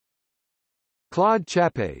Claude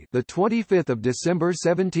Chappe, the 25th of December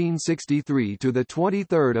 1763 to the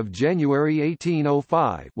 23rd of January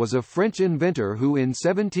 1805, was a French inventor who in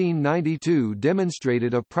 1792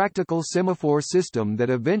 demonstrated a practical semaphore system that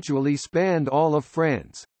eventually spanned all of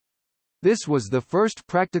France. This was the first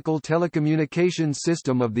practical telecommunications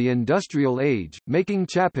system of the industrial age, making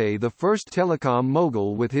Chappe the first telecom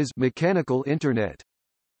mogul with his mechanical internet.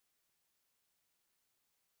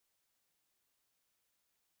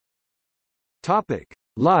 Topic: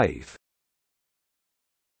 Life.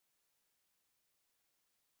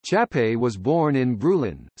 Chappe was born in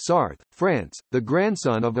Brulin, Sarthe, France, the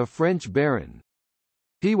grandson of a French baron.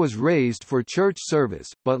 He was raised for church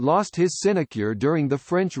service, but lost his sinecure during the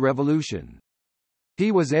French Revolution.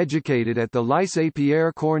 He was educated at the Lycée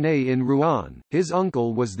Pierre Corneille in Rouen. His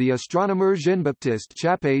uncle was the astronomer Jean-Baptiste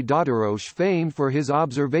Chappe d'Auteroche, famed for his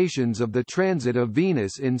observations of the transit of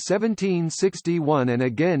Venus in 1761 and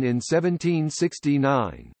again in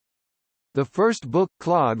 1769. The first book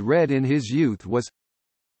Claude read in his youth was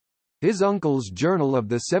his uncle's journal of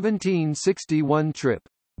the 1761 trip,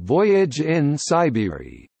 Voyage in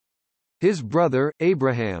Siberia. His brother,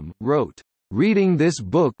 Abraham, wrote, "Reading this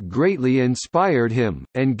book greatly inspired him,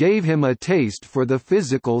 and gave him a taste for the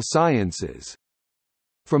physical sciences.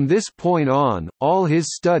 From this point on, all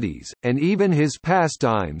his studies, and even his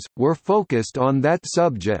pastimes, were focused on that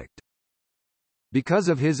subject." Because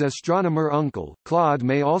of his astronomer uncle, Claude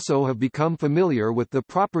may also have become familiar with the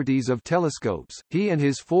properties of telescopes. He and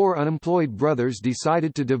his 4 unemployed brothers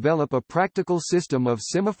decided to develop a practical system of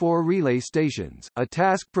semaphore relay stations, a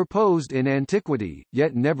task proposed in antiquity,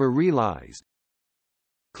 yet never realized.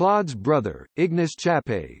 Claude's brother, Ignace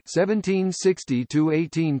Chappe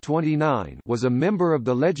 (1760–1829), was a member of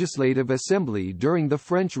the Legislative Assembly during the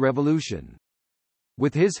French Revolution.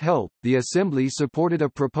 With his help, the Assembly supported a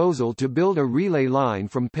proposal to build a relay line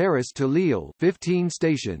from Paris to Lille, 15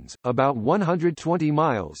 stations, about 120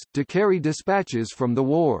 miles, to carry dispatches from the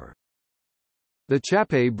war. The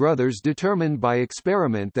Chappe brothers determined by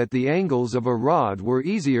experiment that the angles of a rod were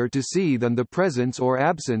easier to see than the presence or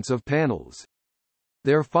absence of panels.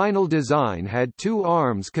 Their final design had 2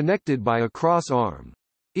 arms connected by a cross arm.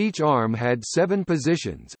 Each arm had 7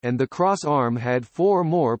 positions, and the cross arm had 4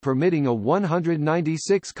 more, permitting a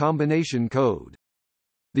 196 combination code.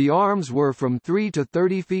 The arms were from 3 to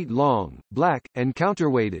 30 feet long, black, and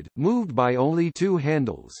counterweighted, moved by only 2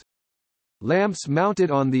 handles. Lamps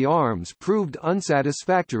mounted on the arms proved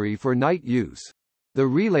unsatisfactory for night use. The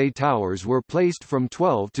relay towers were placed from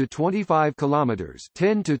 12 to 25 kilometers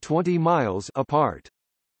 (10 to 20 miles) apart.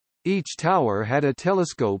 Each tower had a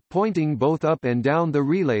telescope pointing both up and down the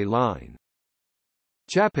relay line.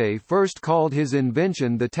 Chappe first called his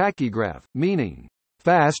invention the tachygraph, meaning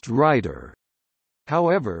fast writer.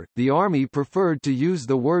 However, the army preferred to use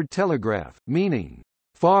the word telegraph, meaning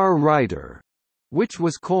far writer, which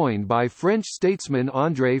was coined by French statesman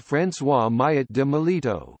André-François Millet de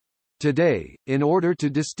Melito. Today, in order to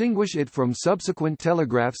distinguish it from subsequent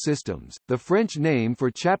telegraph systems, the French name for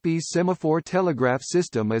Chappe's semaphore telegraph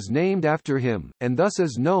system is named after him, and thus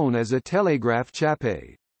is known as a télégraphe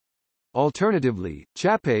Chappe. Alternatively,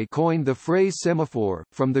 Chappe coined the phrase semaphore,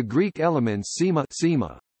 from the Greek elements sema,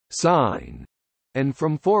 sign, and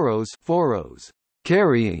from phoros,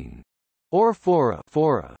 carrying, or phora,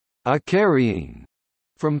 a carrying,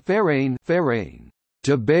 from pherein,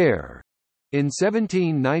 to bear. In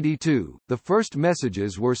 1792, the first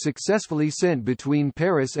messages were successfully sent between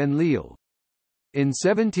Paris and Lille. In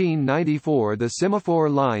 1794, the semaphore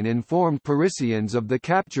line informed Parisians of the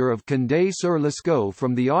capture of Condé-sur-Lascaux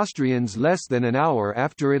from the Austrians less than an hour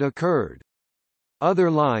after it occurred.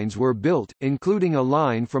 Other lines were built, including a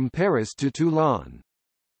line from Paris to Toulon.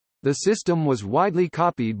 The system was widely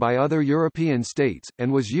copied by other European states,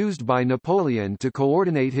 and was used by Napoleon to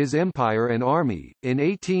coordinate his empire and army. In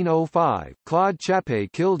 1805, Claude Chappe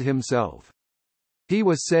killed himself. He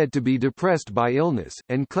was said to be depressed by illness,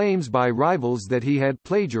 and claims by rivals that he had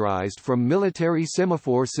plagiarized from military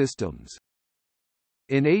semaphore systems.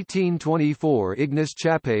 In 1824, Ignace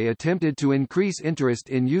Chappe attempted to increase interest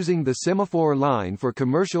in using the semaphore line for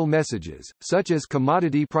commercial messages, such as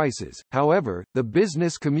commodity prices. However, the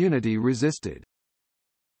business community resisted.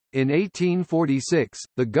 In 1846,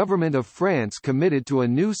 the government of France committed to a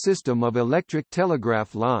new system of electric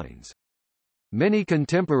telegraph lines. Many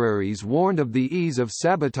contemporaries warned of the ease of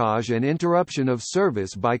sabotage and interruption of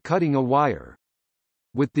service by cutting a wire.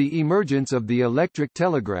 With the emergence of the electric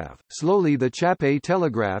telegraph, slowly the Chappe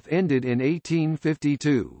telegraph ended in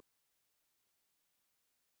 1852.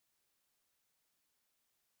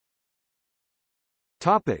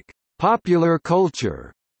 Topic: Popular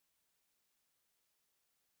culture.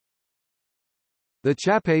 The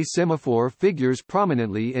Chappe semaphore figures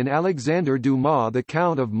prominently in Alexandre Dumas' The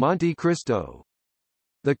Count of Monte Cristo.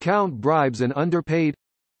 The Count bribes an underpaid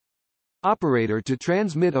operator to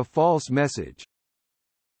transmit a false message.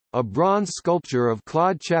 A bronze sculpture of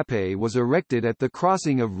Claude Chappe was erected at the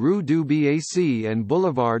crossing of Rue du Bac and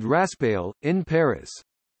Boulevard Raspail, in Paris.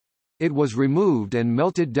 It was removed and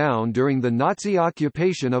melted down during the Nazi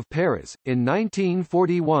occupation of Paris, in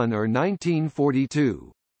 1941 or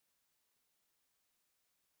 1942.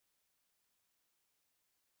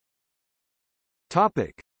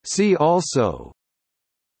 See also: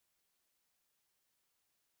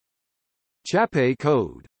 Chappe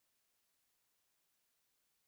code.